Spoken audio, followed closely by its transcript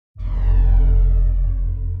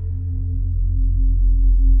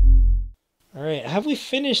Alright, have we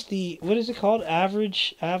finished the, what is it called?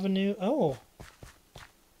 Average Avenue? Oh.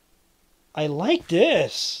 I like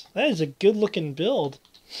this. That is a good looking build.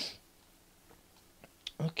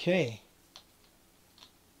 Okay.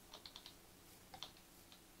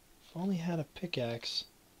 If only had a pickaxe.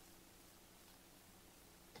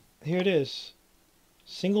 Here it is.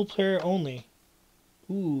 Single player only.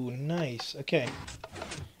 Ooh, nice. Okay.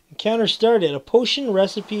 Encounter started. A potion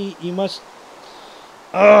recipe you must...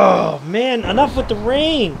 Oh, man. Enough with the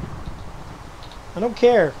rain. I don't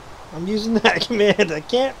care. I'm using that command. I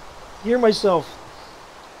can't hear myself.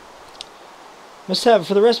 Must have.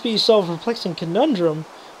 For the recipe you solve a perplexing conundrum,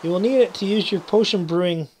 you will need it to use your potion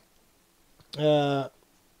brewing... your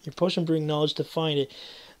potion brewing knowledge to find it.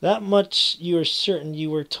 That much you are certain. You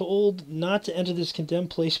were told not to enter this condemned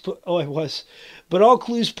place, but... Oh, I was. But all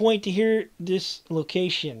clues point to here, this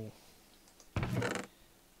location.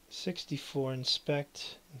 64.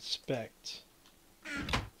 Inspect. Inspect.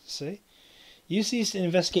 See? Use these to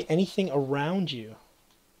investigate anything around you.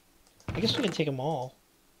 I guess we can take them all.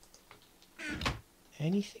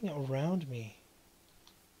 Anything around me.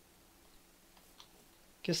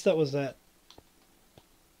 Guess that was that.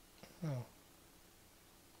 Oh.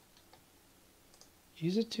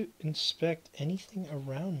 Use it to inspect anything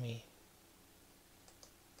around me.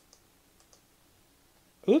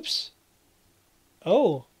 Oops.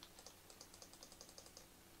 Oh.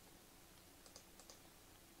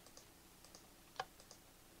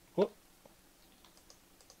 What?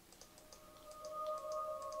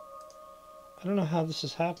 I don't know how this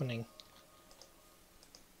is happening.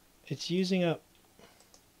 It's using up...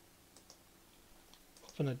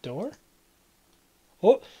 Open a door?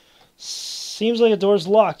 Oh! Seems like a door's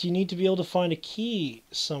locked. You need to be able to find a key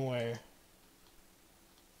somewhere.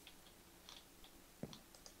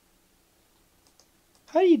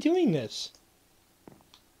 How are you doing this?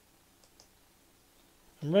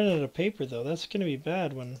 I'm running out of paper though. That's going to be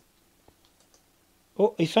bad when...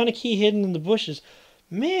 Oh, he found a key hidden in the bushes.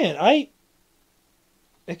 Man,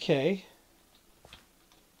 Okay.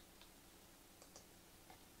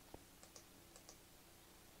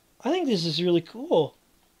 I think this is really cool.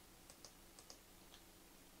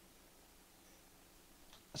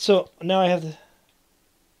 So, now I have the...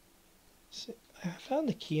 I found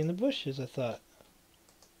the key in the bushes, I thought.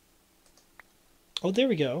 Oh, there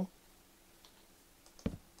we go.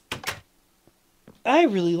 I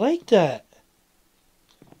really like that.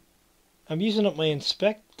 I'm using up my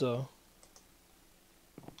inspect, though.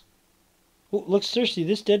 Oh, looks thirsty.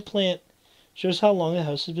 This dead plant shows how long the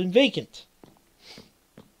house has been vacant.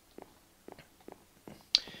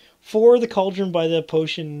 For the cauldron by the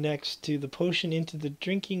potion next to the potion into the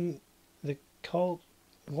drinking...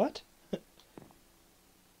 What?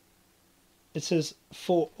 It says,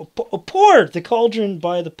 pour the cauldron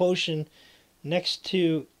by the potion next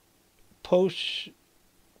to potion...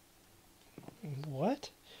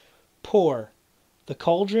 What? Pour the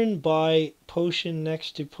cauldron by potion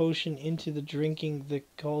next to potion into the drinking the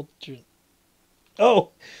cauldron.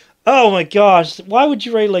 Oh! Oh my gosh! Why would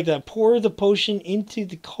you write it like that? Pour the potion into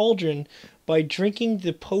the cauldron by drinking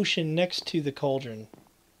the potion next to the cauldron.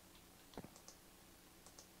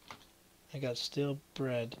 I got stale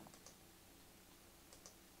bread.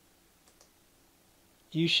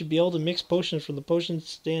 You should be able to mix potions from the potion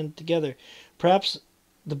stand together. Perhaps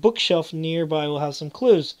the bookshelf nearby will have some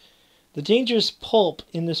clues. The dangerous pulp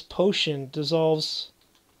in this potion dissolves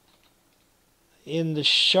in the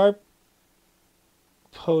sharp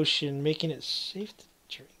potion, making it safe to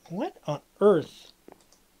drink. What on earth?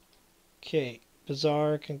 Okay,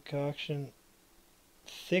 bizarre concoction.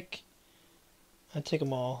 Thick. I'll take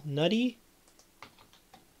them all. Nutty.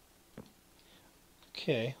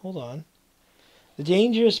 Okay, hold on. The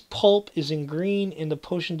dangerous pulp is in green and the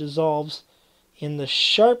potion dissolves in the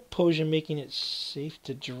sharp potion, making it safe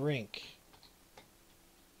to drink.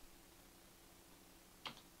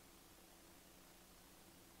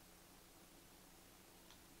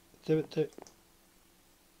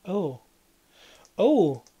 Oh.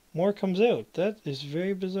 Oh! More comes out. That is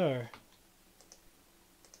very bizarre.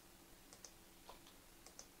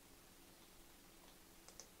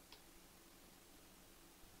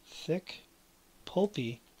 Thick.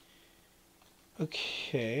 Pulpy.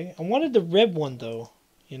 Okay. I wanted the red one though,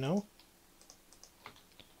 you know?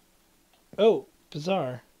 Oh,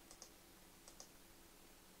 bizarre.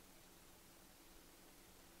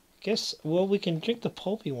 Guess, well, we can drink the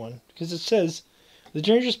pulpy one, because it says, the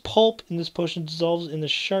dangerous pulp in this potion dissolves in the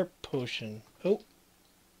sharp potion. Oh.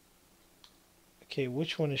 Okay,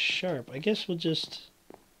 which one is sharp? I guess we'll just...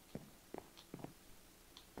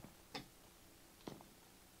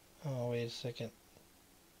 Oh, wait a second.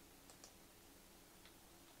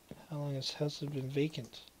 How long has house been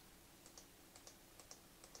vacant?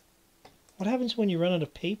 What happens when you run out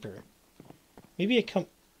of paper? Maybe it come...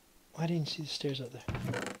 I didn't see the stairs out there.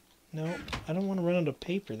 No, I don't want to run out of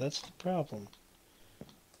paper. That's the problem.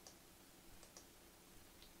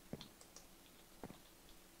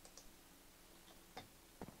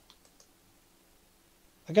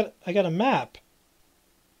 I got a map.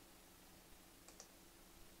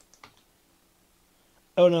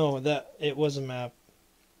 Oh no, it was a map.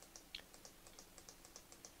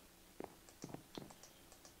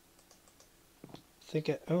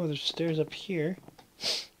 Oh, there's stairs up here.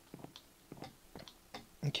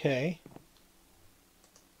 Okay.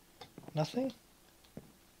 Nothing?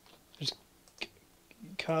 There's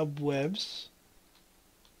cobwebs.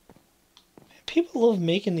 People love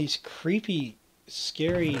making these creepy,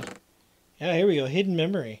 scary... Yeah, here we go. Hidden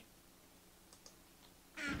memory.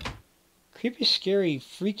 Creepy, scary,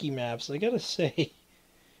 freaky maps, I gotta say.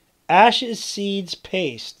 Ashes, seeds,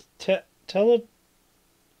 paste. Teleport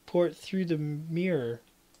through the mirror,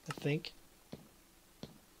 I think.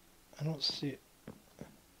 I don't see it.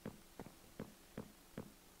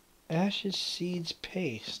 Ashes, seeds,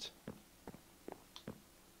 paste.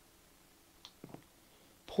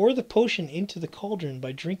 Pour the potion into the cauldron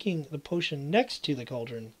by drinking the potion next to the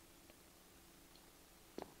cauldron.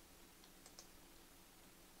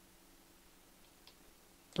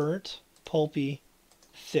 Burnt, pulpy,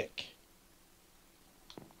 thick.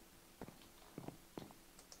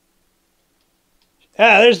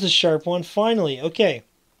 Ah, there's the sharp one, finally. Okay.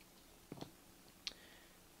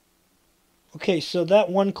 Okay, so that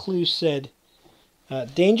one clue said,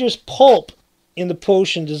 dangerous pulp in the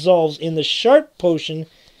potion dissolves in the sharp potion,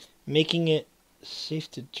 making it safe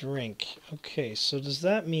to drink. Okay, so does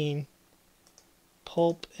that mean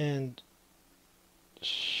pulp and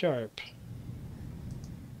sharp?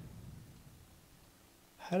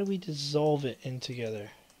 How do we dissolve it in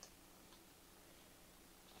together?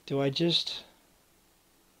 Do I just...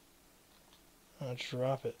 I'll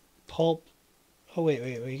drop it. Pulp. Oh,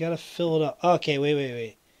 wait. We gotta fill it up. Okay,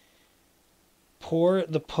 wait. Pour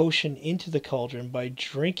the potion into the cauldron by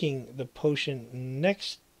drinking the potion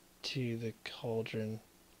next to the cauldron.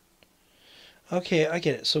 Okay, I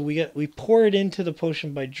get it. So we pour it into the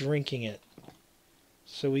potion by drinking it.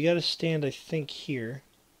 So we gotta stand, I think, here.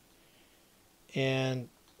 And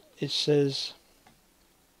it says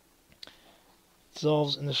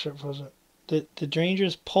dissolves in the sharp potion. The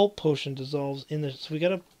dangerous pulp potion dissolves in the... So we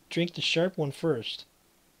gotta drink the sharp one first.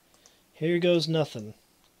 Here goes nothing.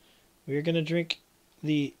 We're gonna drink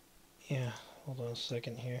the... Yeah, hold on a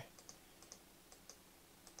second here.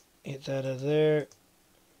 Get that out of there.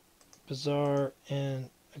 Bizarre and...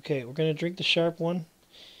 Okay, we're gonna drink the sharp one.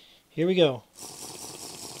 Here we go.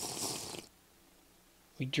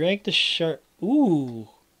 We drank the sharp... Ooh!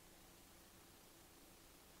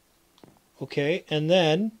 Okay, and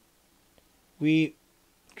then we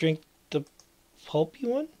drink the pulpy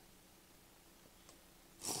one?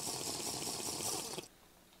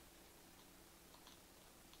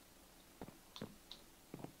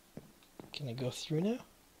 Can I go through now?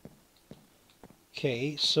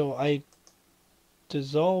 Okay, so I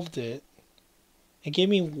dissolved it. It gave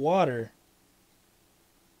me water.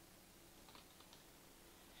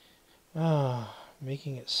 Ah,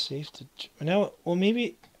 making it safe to... Now, well,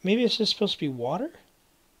 maybe it's just supposed to be water?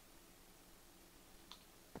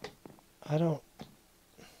 I don't...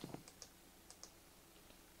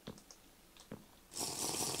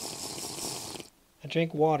 I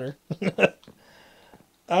drank water.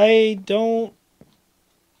 I don't...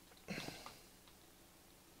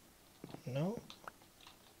 No.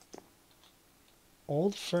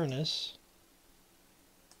 Old furnace.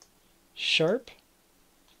 Sharp.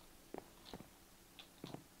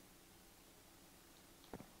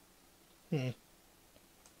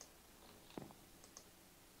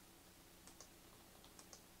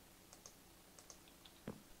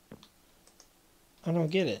 I don't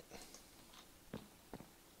get it.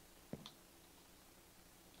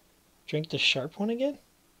 Drink the sharp one again?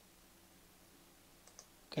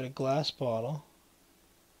 Got a glass bottle.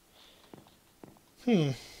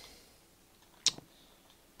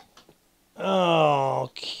 Oh,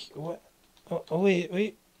 okay. What? Oh,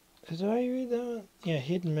 wait. Did I read that one? Yeah,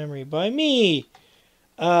 hidden memory by me.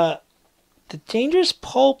 The dangerous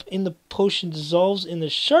pulp in the potion dissolves in the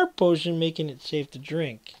sharp potion, making it safe to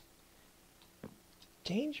drink.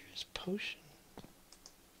 Dangerous potion.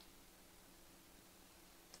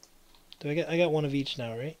 I got one of each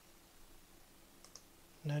now, right?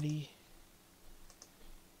 Nutty.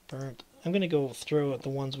 Burnt. I'm gonna go throw out the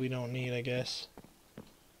ones we don't need, I guess.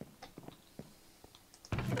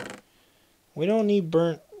 We don't need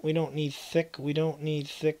burnt We don't need thick. We don't need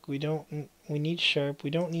thick. We need sharp. We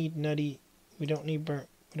don't need nutty. We don't need burnt.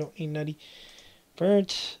 We don't need nutty.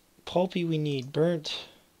 Burnt. Pulpy we need. Burnt.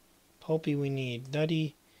 Pulpy we need.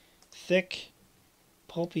 Nutty. Thick.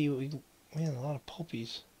 Pulpy. Man, a lot of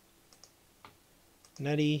pulpies.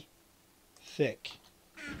 Nutty. Thick.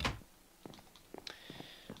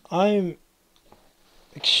 I'm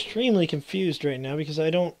extremely confused right now because I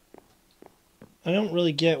don't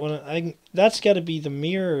really get when that's got to be the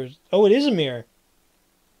mirror. Oh, it is a mirror.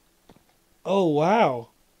 Oh, wow.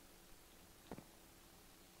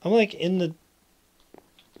 I'm like in the...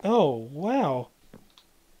 Oh, wow.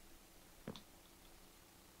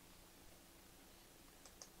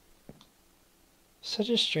 Such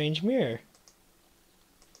a strange mirror.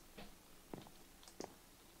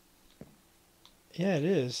 Yeah, it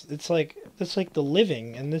is. It's like the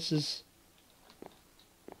living, and this is...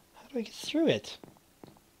 How do I get through it?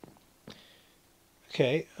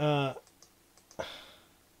 Okay,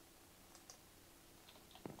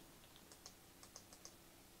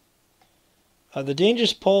 the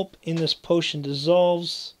dangerous pulp in this potion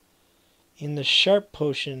dissolves in the sharp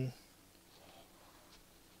potion.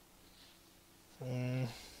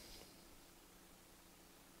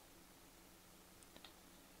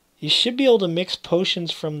 You should be able to mix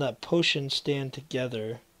potions from that potion stand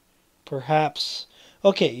together. Perhaps...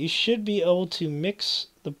 Okay, you should be able to mix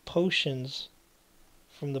the potions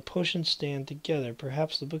from the potion stand together.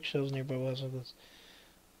 Perhaps the bookshelves nearby will have some of this.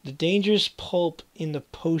 The dangerous pulp in the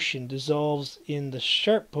potion dissolves in the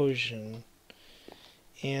sharp potion.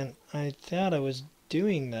 And I thought I was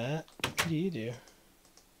doing that. What do you do?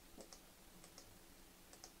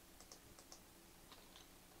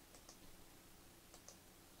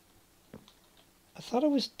 I thought I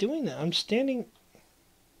was doing that. I'm standing...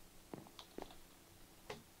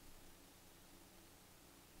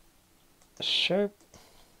 Sharp.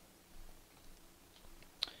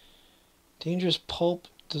 Dangerous pulp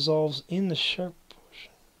dissolves in the sharp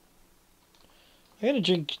potion. I gotta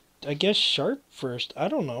drink, I guess, sharp first. I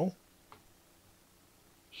don't know.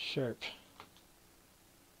 Sharp.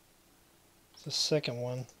 It's the second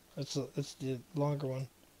one. It's the longer one.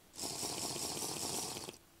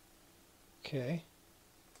 Okay.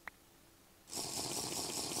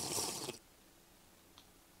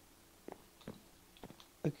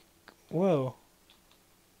 Whoa.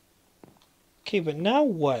 Okay, but now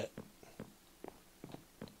what?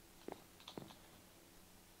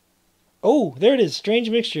 Oh, there it is. Strange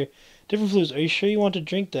mixture. Different fluids. Are you sure you want to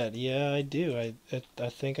drink that? Yeah, I do. I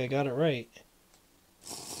think I got it right.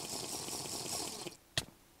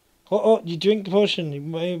 Oh, you drink the potion. It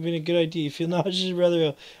might have been a good idea. You feel nauseous,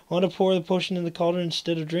 rather want to pour the potion in the cauldron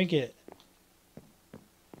instead of drink it.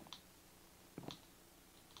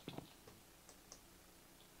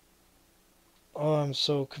 Oh, I'm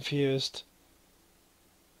so confused.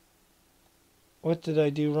 What did I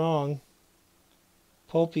do wrong?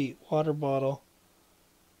 Pulpy, water bottle.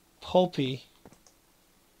 Pulpy.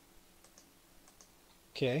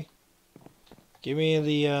 Okay. Give me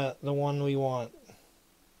the one we want.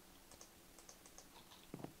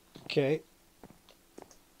 Okay.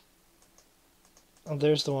 Oh,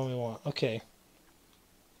 there's the one we want. Okay.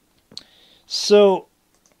 So,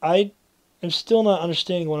 I am still not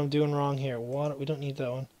understanding what I'm doing wrong here. Water, we don't need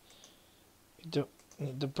that one. We don't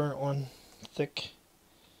need the burnt one. Thick.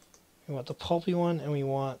 We want the pulpy one, and we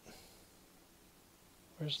want...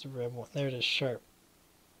 Where's the red one? There it is, sharp.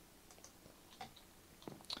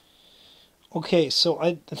 Okay, so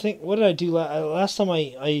I think... What did I do last time?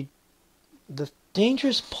 The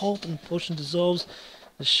dangerous pulp in the potion dissolves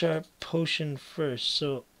the sharp potion first.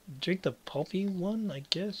 So, drink the pulpy one, I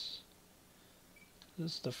guess?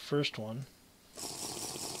 This is the first one.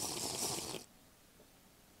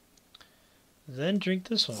 Then drink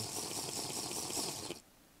this one.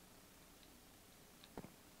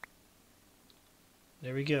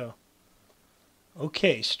 There we go.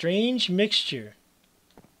 Okay, strange mixture.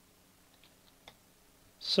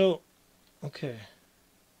 So, okay.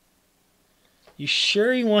 You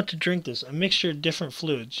sure you want to drink this? A mixture of different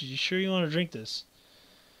fluids. You sure you want to drink this?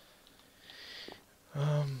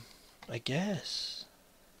 I guess.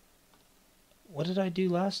 What did I do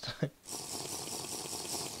last time?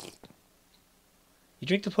 You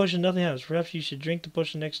drink the potion, nothing happens. Perhaps you should drink the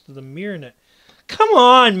potion next to the mirror in it. Come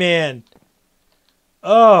on, man!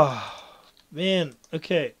 Oh, man.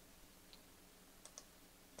 Okay.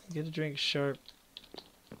 Get a drink sharp.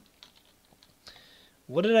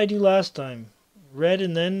 What did I do last time? Red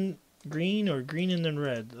and then green, or green and then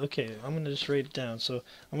red? Okay, I'm going to just write it down. So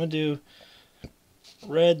I'm going to do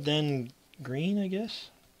red, then green, I guess.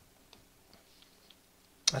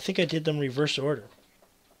 I think I did them reverse order.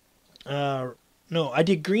 No, I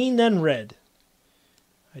did green then red.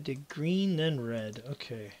 I did green then red.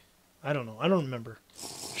 Okay. I don't know. I don't remember.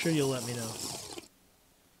 I'm sure you'll let me know.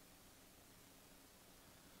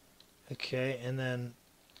 Okay, and then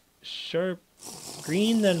sharp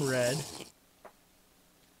green then red.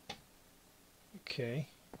 Okay.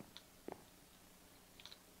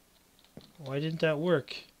 Why didn't that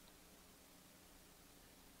work?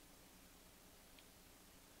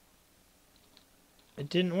 It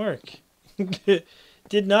didn't work. It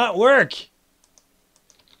did not work.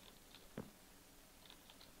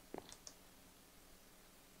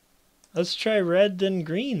 Let's try red then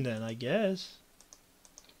green then, I guess.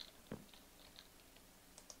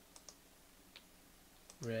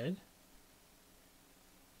 Red.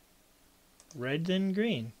 Red then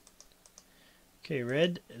green. Okay,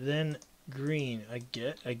 red then green.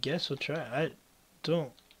 I guess we'll try. I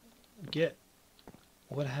don't get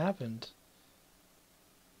what happened.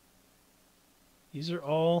 These are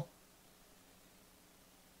all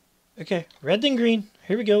okay. Red then green.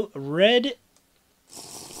 Here we go. Red.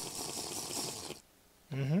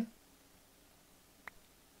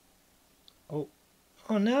 Oh,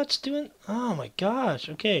 oh, now it's doing. Oh my gosh.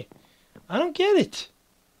 Okay, I don't get it.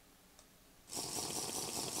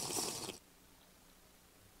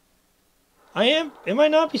 I am. Am I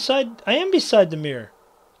not beside? I am beside the mirror.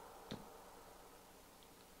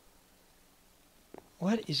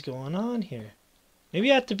 What is going on here?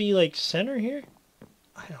 Maybe I have to be like center here?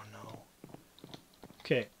 I don't know.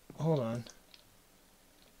 Okay, hold on.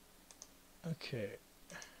 Okay.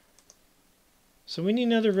 So we need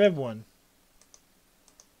another red one.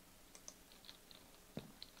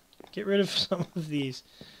 Get rid of some of these.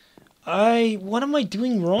 What am I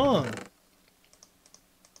doing wrong?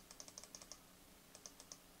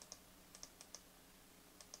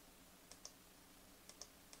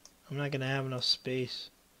 I'm not gonna have enough space.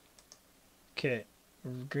 Okay,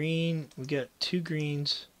 green. We got 2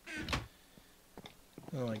 greens.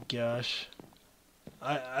 Oh my gosh.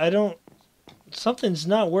 I don't. Something's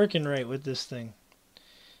not working right with this thing.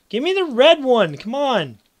 Give me the red one. Come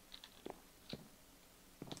on.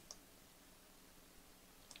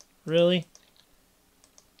 Really?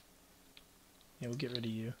 Yeah, we'll get rid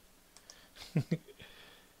of you.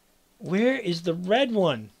 Where is the red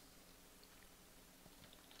one?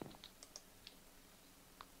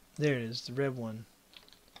 There it is, the red one.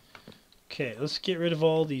 Okay, let's get rid of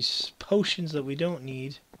all these potions that we don't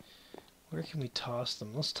need. Where can we toss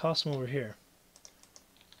them? Let's toss them over here.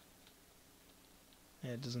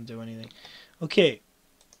 Yeah, it doesn't do anything. Okay.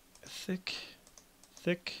 Thick.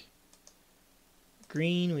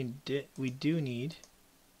 Green we do need.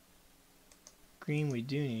 Green we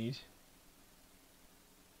do need.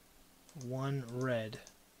 1 red.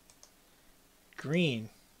 Green.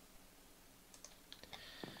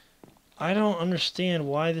 I don't understand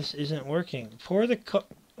why this isn't working. Pour the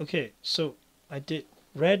cup. Okay, so I did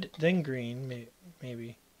red then green,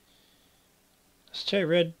 maybe. Let's try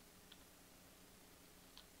red.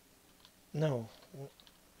 No.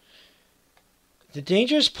 The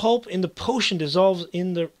dangerous pulp in the potion dissolves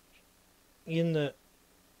in the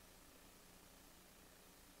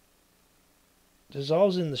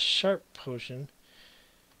sharp potion,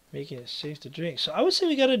 making it safe to drink. So I would say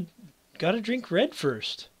we gotta drink red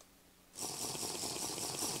first.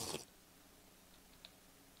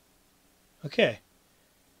 Okay.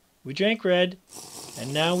 We drank red,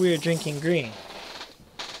 and now we are drinking green.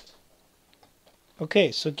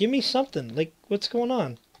 Okay, so give me something. Like, what's going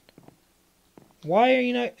on? Why are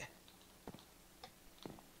you not...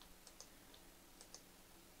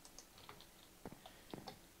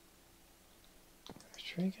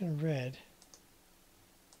 We're drinking red.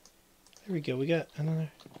 There we go. We got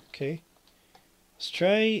another... Okay. Let's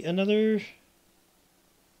try another...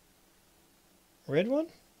 red one?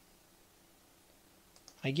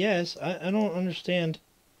 I guess. I don't understand.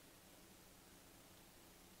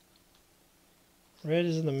 Red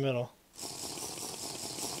is in the middle.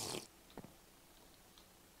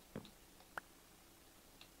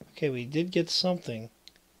 Okay, we did get something.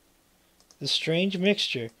 The strange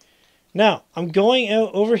mixture. Now, I'm going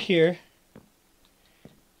out over here,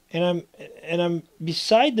 and I'm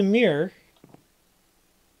beside the mirror.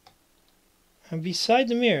 I'm beside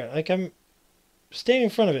the mirror, like I'm standing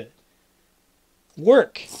in front of it.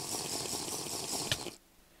 Work.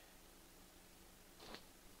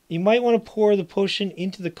 You might want to pour the potion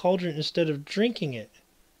into the cauldron instead of drinking it.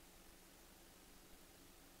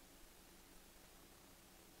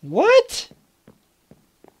 What?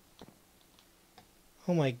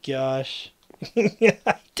 Oh my gosh.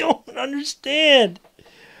 I don't understand.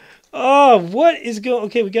 Oh, what is going?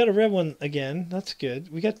 Okay, we got a red one again. That's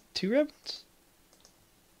good. We got two red ones.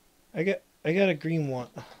 I got a green one.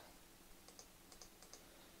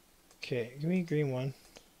 Okay, give me a green one.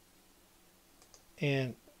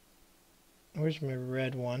 And where's my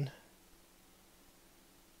red one?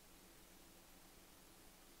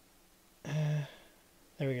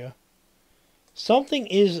 There we go. Something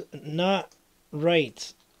is not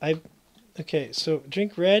right. Okay, so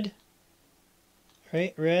drink red.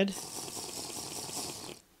 Right, red.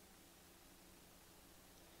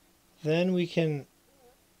 Then we can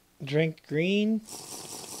drink green.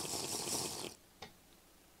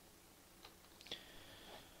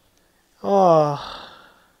 Oh.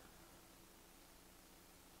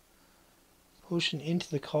 Potion into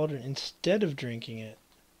the cauldron instead of drinking it.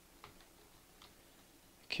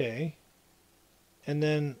 Okay. And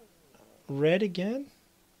then red again?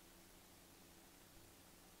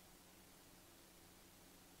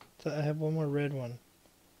 Thought I have one more red one.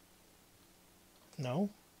 No?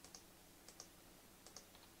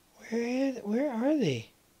 Where are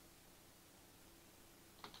they?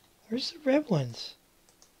 Where's the red ones?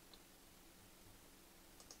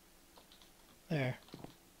 There.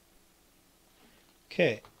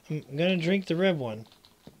 Okay, I'm gonna drink the red one.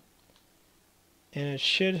 And it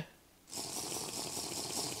should...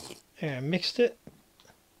 There, I mixed it.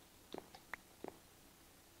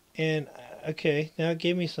 And, okay, now it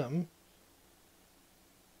gave me something.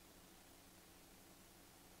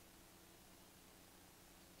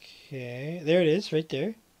 Okay, there it is, right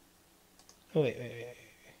there. Oh, wait.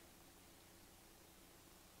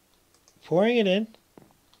 Pouring it in.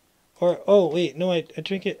 Or, oh, wait, no, I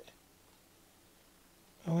drink it.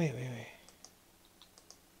 Oh, wait.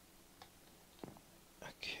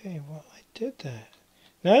 Okay, well, I did that.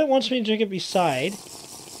 Now it wants me to drink it beside.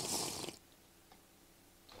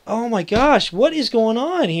 Oh my gosh, what is going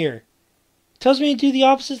on here? It tells me to do the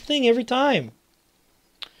opposite thing every time.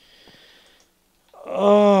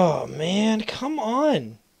 Oh, man, come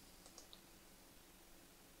on.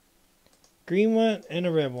 Green one and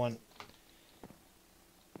a red one.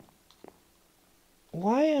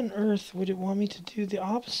 Why on earth would it want me to do the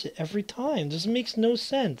opposite every time? This makes no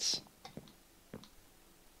sense.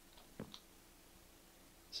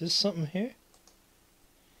 Is this something here?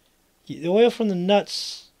 The oil from the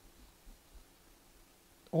nuts.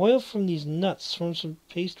 Oil from these nuts forms some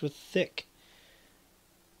paste with thick.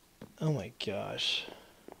 Oh my gosh.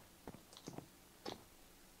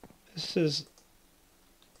 This is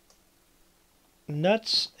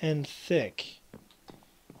nuts and thick.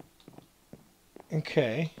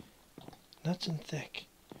 Okay. Nuts and thick.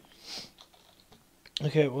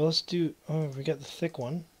 Okay, well let's do... Oh, we got the thick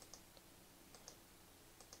one.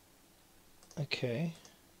 Okay.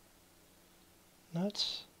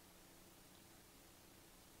 Nuts.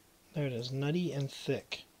 There it is. Nutty and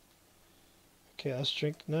thick. Okay, let's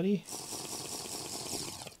drink nutty.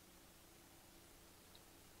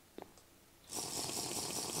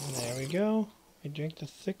 And there we go. We drink the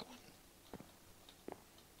thick one.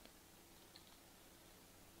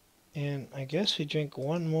 And I guess we drink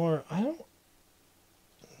one more. I don't know.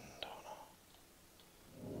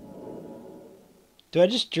 Do I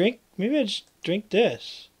just drink? Maybe I just drink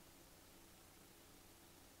this.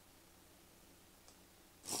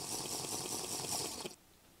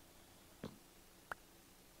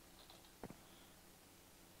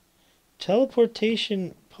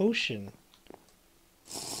 Teleportation potion.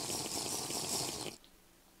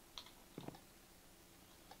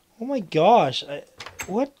 Oh my gosh.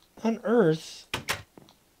 What on earth?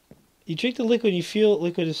 You drink the liquid and you feel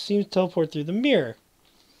liquid, it seems to teleport through the mirror.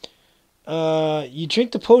 You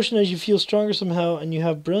drink the potion as you feel stronger somehow and you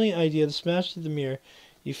have a brilliant idea to smash through the mirror.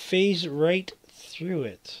 You phase right through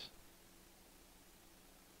it.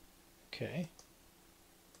 Okay.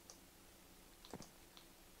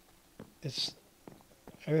 It's...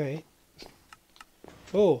 Alright.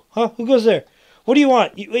 Oh, huh? Who goes there? What do you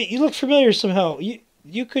want? Wait, you look familiar somehow.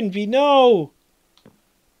 You couldn't be... No!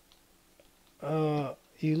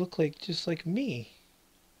 You look like... just like me.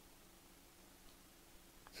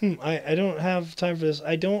 I don't have time for this.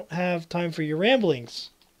 I don't have time for your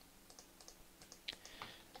ramblings.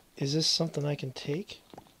 Is this something I can take?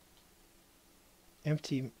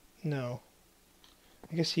 Empty... No.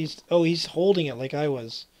 I guess he's... Oh, he's holding it like I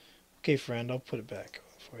was. Okay, friend, I'll put it back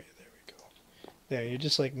for you. There we go. There, you're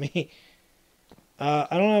just like me. I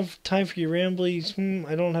don't have time for your ramblings.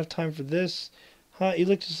 I don't have time for this. Huh, you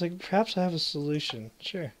look just like... Perhaps I have a solution.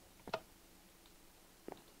 Sure.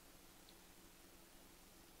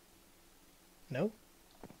 No?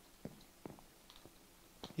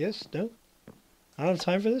 Yes? No? I don't have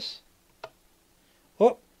time for this?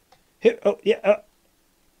 Oh! Hit, oh, yeah.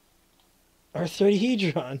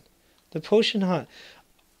 R30hedron. The potion hot.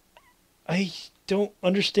 I don't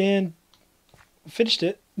understand. Finished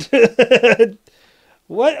it.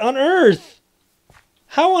 What on earth?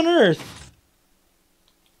 How on earth?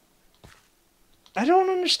 I don't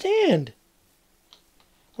understand.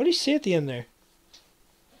 What do you say at the end there?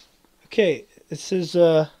 Okay, it says,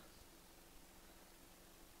 look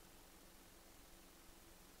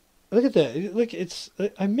at that. Look,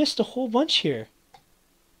 I missed a whole bunch here.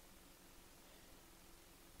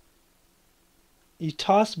 You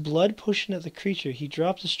toss blood potion at the creature. He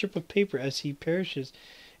drops a strip of paper as he perishes.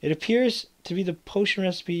 It appears to be the potion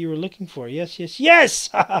recipe you were looking for. Yes, yes, yes!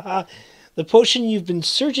 The potion you've been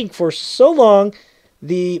searching for so long.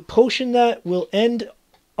 The potion that will end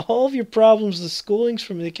all of your problems. The schoolings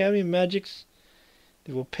from the Academy of Magics.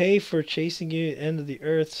 They will pay for chasing you to the end of the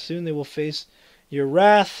earth. Soon they will face your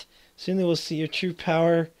wrath. Soon they will see your true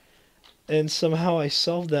power. And somehow I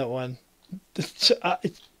solved that one.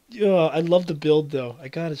 I love the build, though. I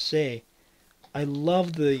gotta say. I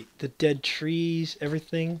love the dead trees,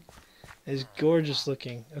 everything. It's gorgeous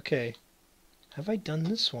looking. Okay. Have I done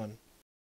this one?